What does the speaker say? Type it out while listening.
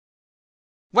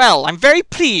Well, I'm very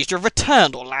pleased you've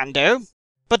returned, Orlando.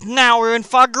 But now we're in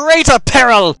far greater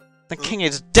peril! The king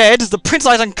is dead, the prince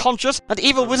lies unconscious, and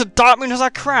evil wizard Darkmoon has our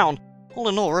crown. All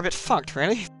in all, we're a bit fucked,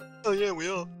 really. Oh yeah, we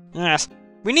are. Yes.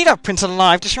 We need our prince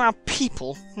alive to show our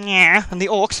people, yeah, and the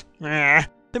orcs, yeah,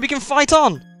 that we can fight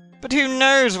on. But who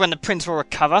knows when the prince will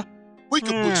recover? We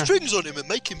can put strings on him and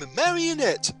make him a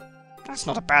marionette. That's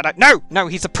not a bad idea. No,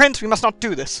 he's the prince, we must not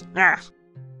do this. Yeah.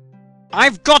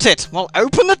 I've got it! Well,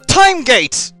 open the time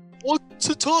gate! What's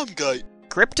a time gate?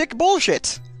 Cryptic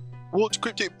bullshit. What's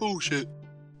cryptic bullshit?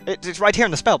 It's right here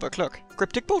in the spellbook, look.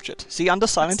 Cryptic bullshit. See under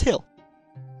Silent Hill.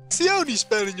 It's the only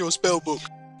spell in your spellbook.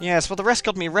 Yes, well the rest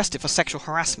got me arrested for sexual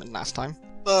harassment last time.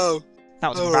 Oh. That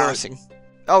was All embarrassing. Right.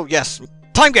 Oh yes.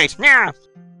 Time gate! Yeah!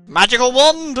 Magical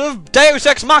wand of Deus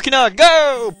Ex Machina,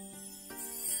 go!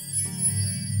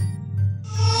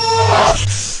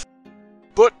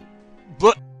 But...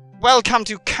 Welcome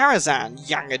to Karazan,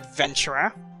 young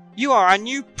adventurer. You are our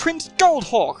new Prince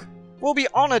Goldhawk. We'll be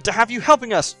honoured to have you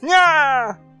helping us.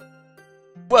 Yeah!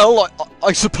 Well,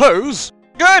 I suppose.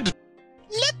 Good!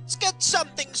 Let's get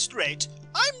something straight.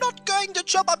 I'm not going to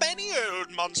chop up any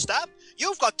old monster.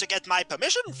 You've got to get my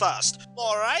permission first,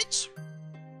 alright?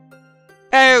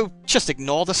 Oh, just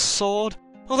ignore the sword.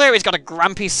 Although he's got a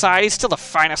grumpy side, he's still the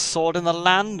finest sword in the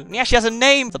land. And he actually has a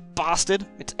name, the bastard.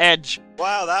 It's Edge.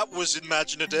 Wow, that was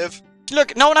imaginative.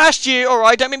 Look, no one asked you,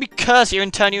 alright? Don't make me curse you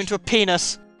and turn you into a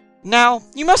penis. Now,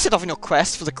 you must set off on your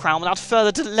quest for the crown without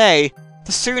further delay.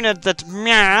 The sooner that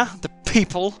the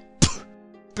people,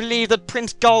 believe that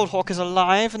Prince Goldhawk is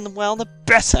alive, and well, the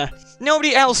better.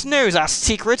 Nobody else knows our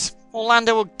secret.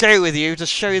 Orlando will go with you to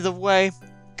show you the way.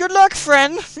 Good luck,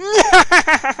 friend!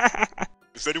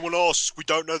 If anyone asks, we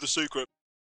don't know the secret.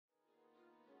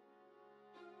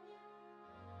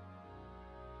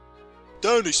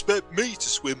 Don't expect me to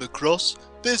swim across.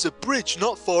 There's a bridge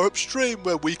not far upstream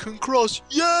where we can cross.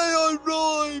 Yay, I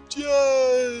rhymed!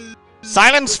 Yay!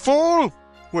 Silence, fool!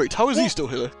 Wait, how is he still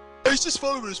here? He's just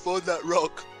following us behind that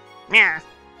rock. Yeah.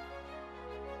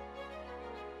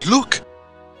 Look!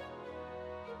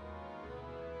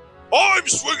 I'm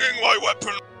swinging my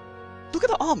weapon! Look at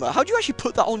the armour. How do you actually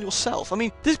put that on yourself? I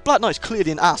mean, this Black Knight's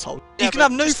clearly an asshole. Yeah, He can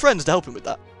have no friends to help him with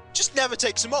that. Just never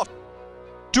takes him off.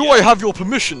 Do I have your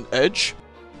permission, Edge?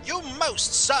 You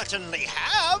most certainly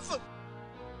have.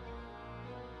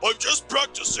 I'm just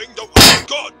practicing the oh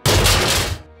God!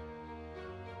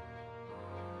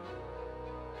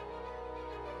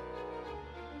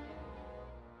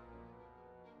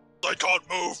 I can't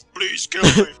move. Please kill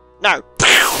me. No.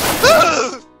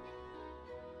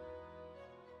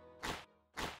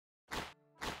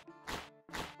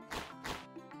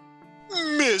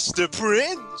 Mr.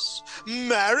 Prince,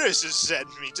 Maris has sent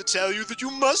me to tell you that you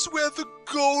must wear the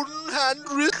golden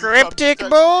handwritten... Cryptic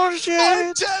bullshit!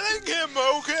 I'm telling him,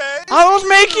 okay? I was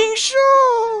making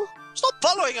sure! Stop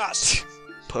following us!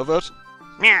 Pervert.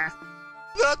 Yeah.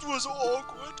 That was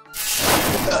awkward.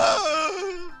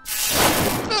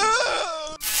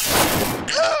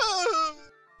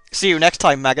 See you next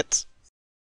time, maggots.